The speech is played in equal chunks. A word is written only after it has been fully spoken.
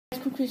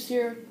Chris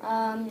here,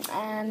 and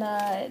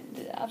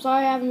I'm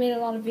sorry I haven't made a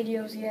lot of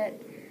videos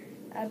yet.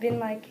 I've been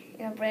like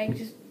in a break,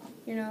 just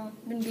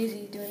been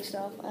busy doing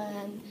stuff,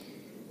 and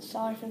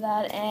sorry for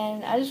that.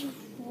 And I just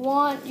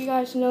want you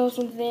guys to know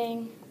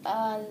something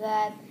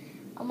that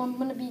I'm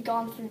gonna be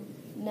gone for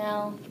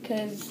now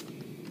because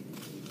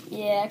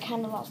I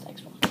kind of lost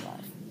Xbox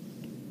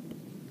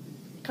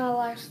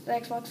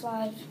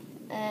Live.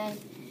 And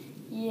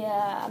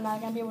I'm not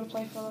gonna be able to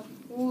play for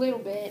a little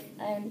bit,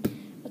 and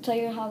I'll tell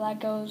you how that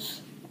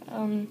goes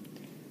all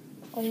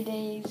the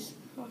days,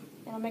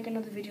 and I'll make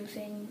another video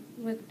saying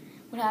what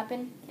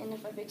happened and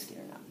if I fixed it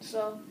or not.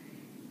 So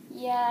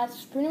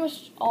that's pretty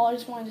much all. I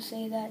just wanted to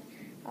say that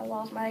I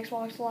lost my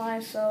Xbox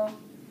Live, so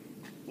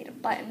I need to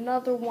buy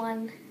another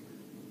one.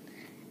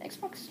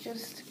 Xbox is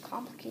just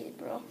complicated,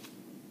 bro.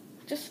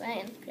 Just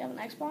saying, if you have an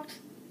Xbox,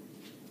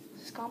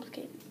 it's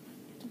complicated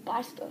to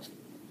buy stuff.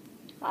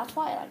 That's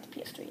why I like the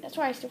PS3. That's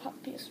why I still have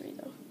the PS3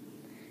 though.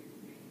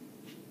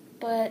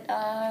 But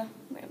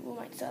we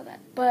might sell that.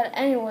 But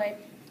anyway,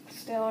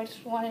 still, I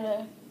just wanted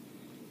to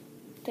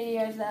tell you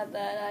guys that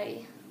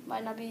I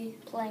might not be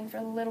playing for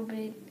a little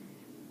bit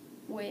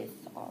with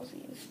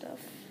Ozzy and stuff.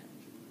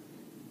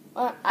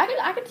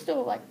 I could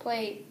still like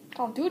play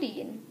Call of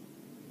Duty and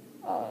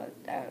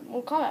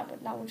Mortal Kombat,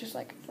 but not with just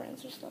like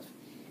friends or stuff.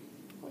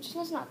 Which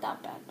is not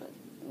that bad, but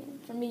I mean,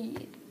 for me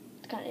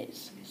it kind of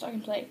is, so I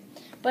can play.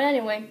 But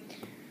anyway,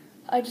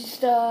 I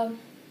just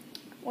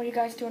want you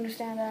guys to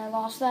understand that I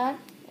lost that,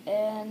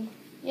 and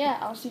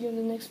I'll see you in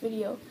the next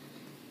video.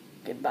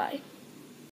 Goodbye.